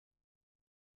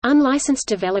Unlicensed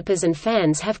developers and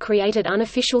fans have created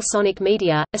unofficial Sonic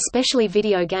media, especially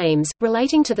video games,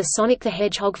 relating to the Sonic the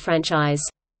Hedgehog franchise.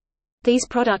 These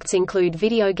products include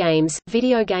video games,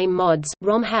 video game mods,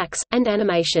 ROM hacks, and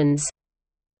animations.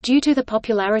 Due to the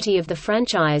popularity of the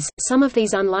franchise, some of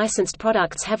these unlicensed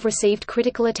products have received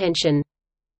critical attention.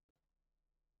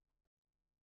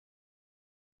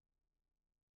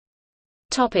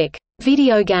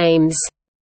 Video games.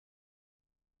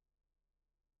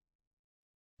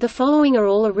 The following are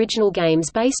all original games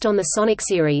based on the Sonic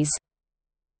series.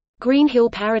 Green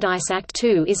Hill Paradise Act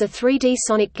 2 is a 3D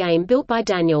Sonic game built by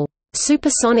Daniel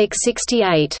Supersonic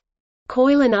 68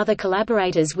 Coyle and other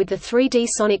collaborators with the 3D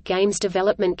Sonic Games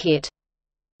development kit.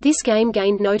 This game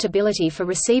gained notability for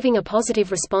receiving a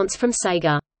positive response from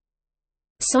Sega.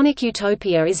 Sonic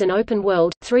Utopia is an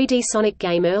open-world, 3D Sonic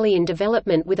game early in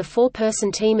development with a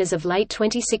 4-person team as of late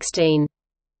 2016.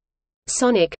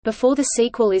 Sonic, Before the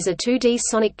Sequel is a 2D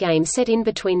Sonic game set in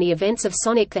between the events of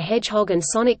Sonic the Hedgehog and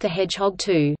Sonic the Hedgehog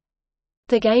 2.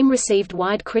 The game received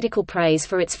wide critical praise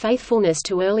for its faithfulness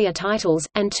to earlier titles,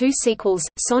 and 2 sequels,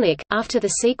 Sonic, After the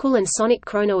Sequel and Sonic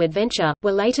Chrono Adventure,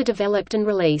 were later developed and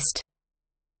released.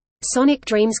 Sonic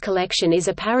Dreams Collection is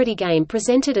a parody game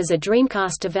presented as a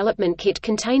Dreamcast development kit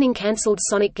containing cancelled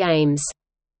Sonic games.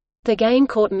 The game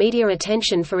caught media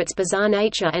attention for its bizarre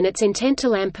nature and its intent to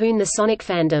lampoon the Sonic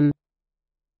fandom.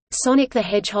 Sonic the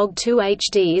Hedgehog 2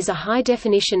 HD is a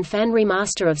high-definition fan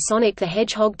remaster of Sonic the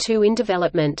Hedgehog 2 in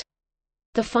development.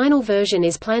 The final version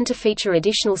is planned to feature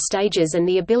additional stages and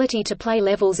the ability to play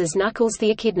levels as Knuckles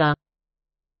the Echidna.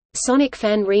 Sonic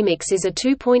Fan Remix is a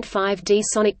 2.5D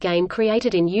Sonic game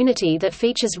created in Unity that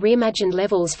features reimagined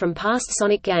levels from past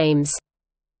Sonic games.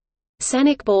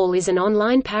 Sonic Ball is an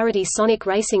online parody Sonic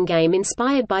racing game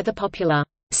inspired by the popular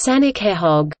Sonic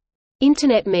Hedgehog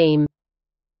internet meme.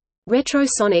 Retro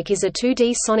Sonic is a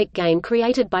 2D Sonic game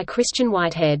created by Christian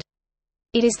Whitehead.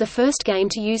 It is the first game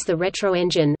to use the Retro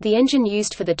engine, the engine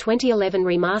used for the 2011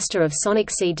 remaster of Sonic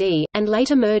CD, and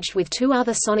later merged with 2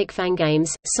 other Sonic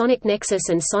fangames, Sonic Nexus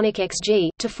and Sonic XG,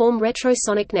 to form Retro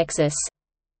Sonic Nexus.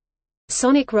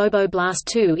 Sonic Robo Blast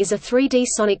 2 is a 3D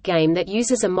Sonic game that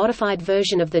uses a modified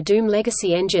version of the Doom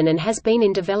Legacy engine and has been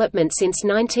in development since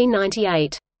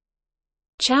 1998.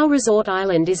 Chow Resort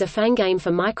Island is a fangame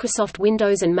for Microsoft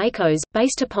Windows and MacOS,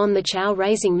 based upon the Chow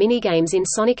racing minigames in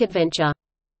Sonic Adventure.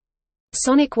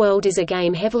 Sonic World is a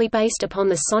game heavily based upon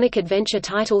the Sonic Adventure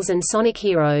titles and Sonic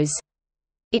Heroes.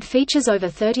 It features over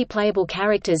 30 playable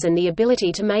characters and the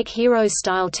ability to make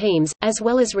Heroes-style teams, as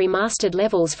well as remastered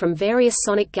levels from various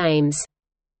Sonic games.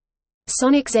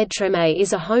 Sonic Z Treme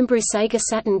is a homebrew Sega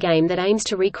Saturn game that aims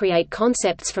to recreate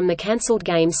concepts from the cancelled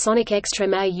game Sonic X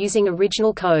Treme using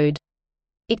original code.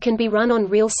 It can be run on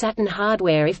real Saturn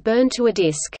hardware if burned to a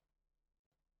disk.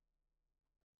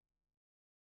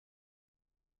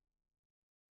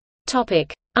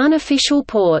 Unofficial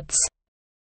ports.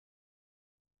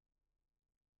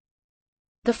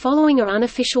 The following are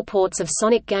unofficial ports of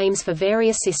Sonic games for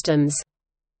various systems.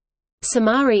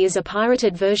 Samari is a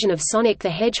pirated version of Sonic the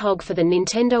Hedgehog for the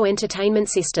Nintendo Entertainment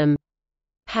System.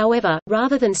 However,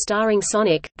 rather than starring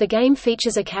Sonic, the game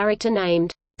features a character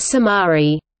named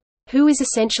Samari, who is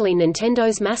essentially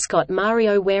Nintendo's mascot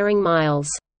Mario wearing Miles'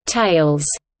 Tails'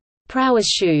 Prowess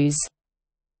shoes.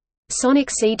 Sonic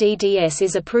CD DS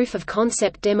is a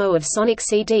proof-of-concept demo of Sonic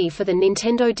CD for the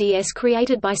Nintendo DS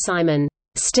created by Simon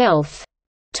Stealth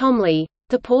Tomley.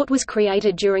 The port was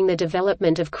created during the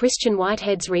development of Christian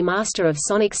Whitehead's remaster of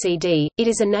Sonic CD. It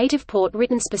is a native port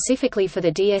written specifically for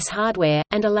the DS hardware,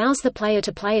 and allows the player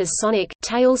to play as Sonic,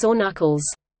 Tails or Knuckles.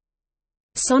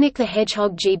 Sonic the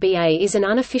Hedgehog GBA is an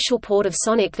unofficial port of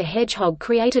Sonic the Hedgehog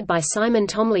created by Simon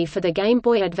Tomley for the Game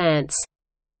Boy Advance.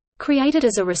 Created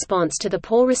as a response to the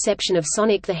poor reception of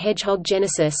Sonic the Hedgehog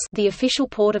Genesis, the official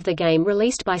port of the game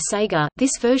released by Sega, this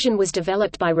version was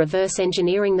developed by reverse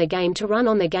engineering the game to run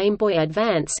on the Game Boy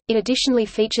Advance. It additionally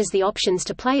features the options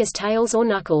to play as Tails or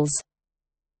Knuckles.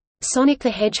 Sonic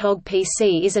the Hedgehog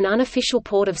PC is an unofficial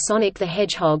port of Sonic the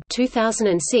Hedgehog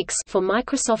 2006 for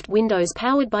Microsoft Windows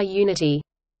powered by Unity.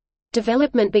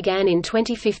 Development began in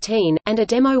 2015, and a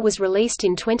demo was released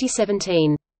in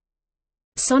 2017.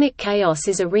 Sonic Chaos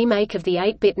is a remake of the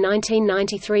 8-bit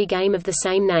 1993 game of the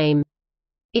same name.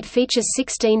 It features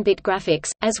 16-bit graphics,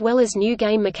 as well as new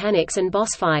game mechanics and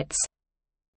boss fights.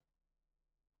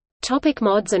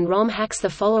 Mods and ROM hacks. The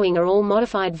following are all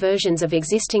modified versions of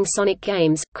existing Sonic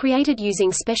games, created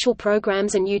using special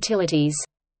programs and utilities.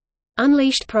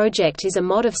 Unleashed Project is a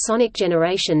mod of Sonic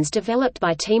Generations developed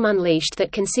by Team Unleashed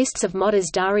that consists of modders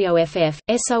Dario FF,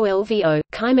 Solvo,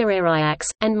 Chimera Iax,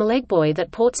 and Malegboy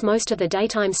that ports most of the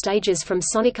daytime stages from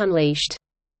Sonic Unleashed.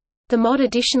 The mod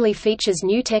additionally features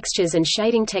new textures and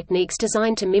shading techniques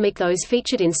designed to mimic those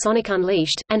featured in Sonic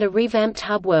Unleashed, and a revamped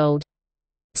hub world.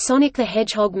 Sonic the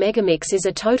Hedgehog Megamix is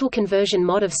a total conversion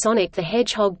mod of Sonic the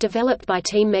Hedgehog developed by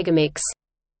Team Megamix.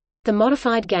 The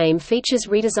modified game features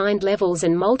redesigned levels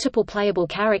and multiple playable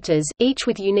characters, each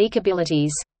with unique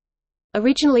abilities.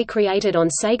 Originally created on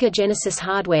Sega Genesis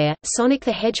hardware, Sonic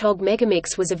the Hedgehog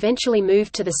Megamix was eventually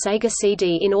moved to the Sega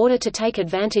CD in order to take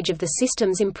advantage of the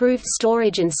system's improved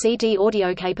storage and CD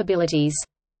audio capabilities.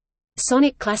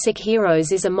 Sonic Classic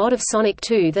Heroes is a mod of Sonic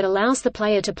 2 that allows the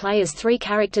player to play as 3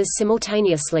 characters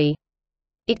simultaneously.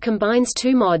 It combines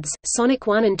 2 mods, Sonic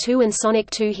 1 and 2 and Sonic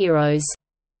 2 Heroes.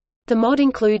 The mod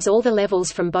includes all the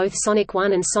levels from both Sonic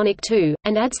 1 and Sonic 2,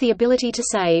 and adds the ability to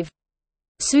save.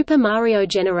 Super Mario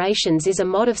Generations is a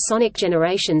mod of Sonic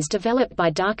Generations developed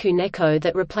by Daku Neko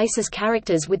that replaces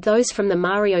characters with those from the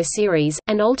Mario series,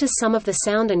 and alters some of the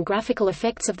sound and graphical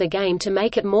effects of the game to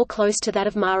make it more close to that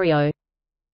of Mario.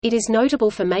 It is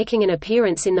notable for making an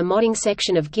appearance in the modding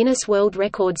section of Guinness World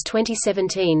Records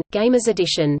 2017, Gamers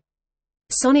Edition.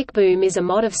 Sonic Boom is a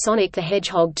mod of Sonic the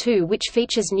Hedgehog 2 which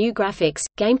features new graphics,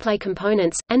 gameplay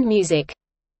components, and music.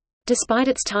 Despite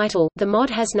its title, the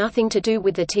mod has nothing to do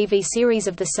with the TV series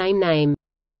of the same name.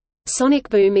 Sonic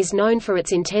Boom is known for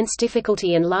its intense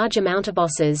difficulty and large amount of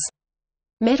bosses.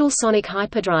 Metal Sonic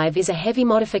Hyperdrive is a heavy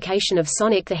modification of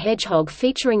Sonic the Hedgehog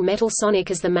featuring Metal Sonic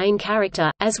as the main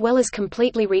character, as well as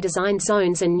completely redesigned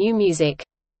zones and new music.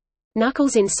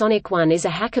 Knuckles in Sonic 1 is a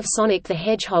hack of Sonic the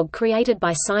Hedgehog created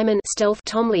by Simon Stealth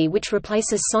Tomley which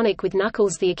replaces Sonic with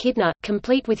Knuckles the Echidna,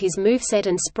 complete with his moveset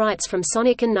and sprites from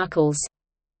Sonic and Knuckles.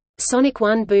 Sonic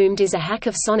 1 Boomed is a hack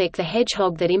of Sonic the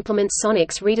Hedgehog that implements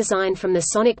Sonic's redesign from the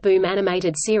Sonic Boom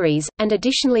animated series, and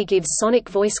additionally gives Sonic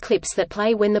voice clips that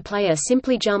play when the player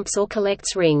simply jumps or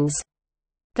collects rings.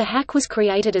 The hack was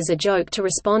created as a joke to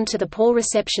respond to the poor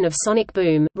reception of Sonic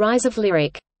Boom, Rise of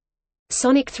Lyric.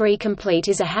 Sonic 3 Complete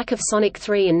is a hack of Sonic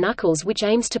 3 and Knuckles which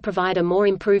aims to provide a more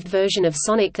improved version of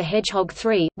Sonic the Hedgehog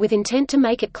 3, with intent to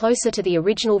make it closer to the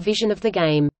original vision of the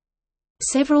game.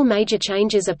 Several major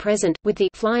changes are present, with the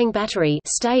Flying Battery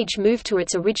stage moved to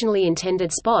its originally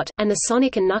intended spot, and the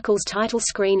Sonic and Knuckles title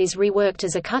screen is reworked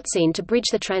as a cutscene to bridge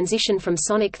the transition from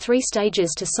Sonic 3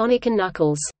 stages to Sonic and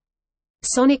Knuckles.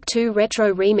 Sonic 2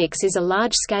 Retro Remix is a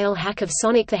large-scale hack of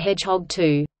Sonic the Hedgehog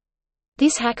 2.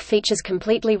 This hack features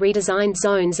completely redesigned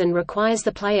zones and requires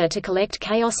the player to collect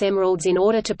Chaos Emeralds in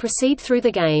order to proceed through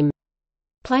the game.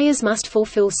 Players must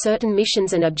fulfill certain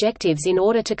missions and objectives in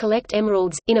order to collect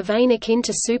emeralds, in a vein akin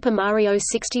to Super Mario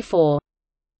 64.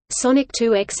 Sonic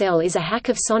 2 XL is a hack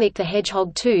of Sonic the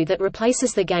Hedgehog 2 that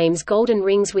replaces the game's golden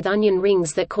rings with onion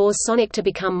rings that cause Sonic to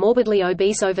become morbidly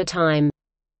obese over time.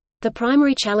 The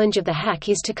primary challenge of the hack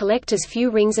is to collect as few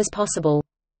rings as possible.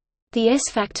 The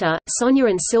S-Factor, Sonia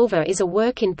and Silver is a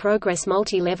work-in-progress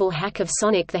multi-level hack of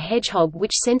Sonic the Hedgehog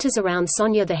which centers around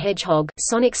Sonia the Hedgehog,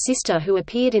 Sonic's sister who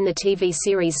appeared in the TV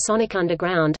series Sonic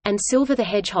Underground, and Silver the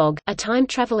Hedgehog, a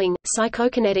time-traveling,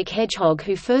 psychokinetic hedgehog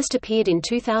who first appeared in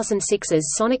 2006 as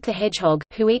Sonic the Hedgehog,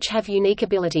 who each have unique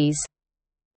abilities.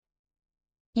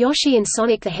 Yoshi in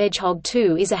Sonic the Hedgehog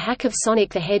 2 is a hack of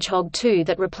Sonic the Hedgehog 2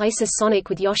 that replaces Sonic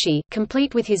with Yoshi,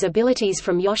 complete with his abilities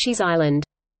from Yoshi's Island.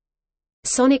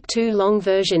 Sonic 2 Long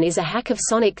Version is a hack of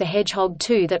Sonic the Hedgehog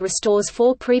 2 that restores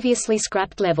 4 previously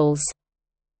scrapped levels.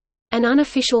 An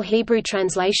unofficial Hebrew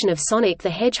translation of Sonic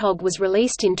the Hedgehog was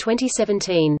released in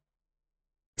 2017.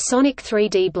 Sonic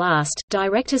 3D Blast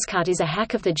Director's Cut is a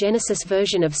hack of the Genesis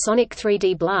version of Sonic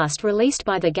 3D Blast released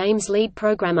by the game's lead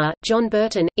programmer, John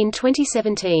Burton, in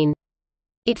 2017.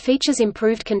 It features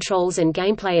improved controls and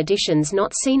gameplay additions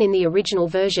not seen in the original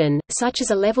version, such as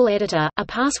a level editor, a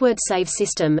password save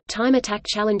system, time attack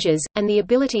challenges, and the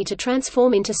ability to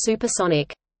transform into Super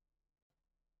Sonic.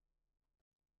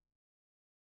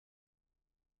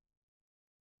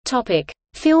 Topic: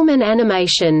 Film and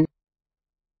animation.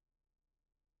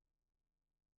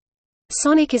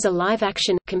 Sonic is a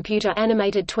live-action,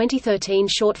 computer-animated 2013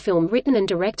 short film written and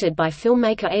directed by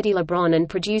filmmaker Eddie LeBron and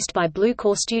produced by Blue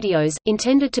Core Studios,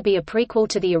 intended to be a prequel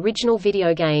to the original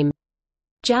video game.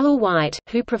 Jalil White,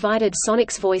 who provided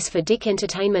Sonic's voice for Dick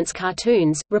Entertainment's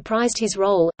cartoons, reprised his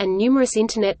role, and numerous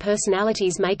Internet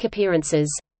personalities make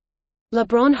appearances.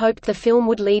 LeBron hoped the film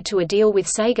would lead to a deal with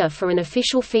Sega for an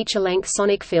official feature-length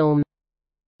Sonic film.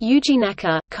 Yuji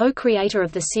Naka, co-creator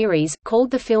of the series, called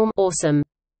the film "awesome."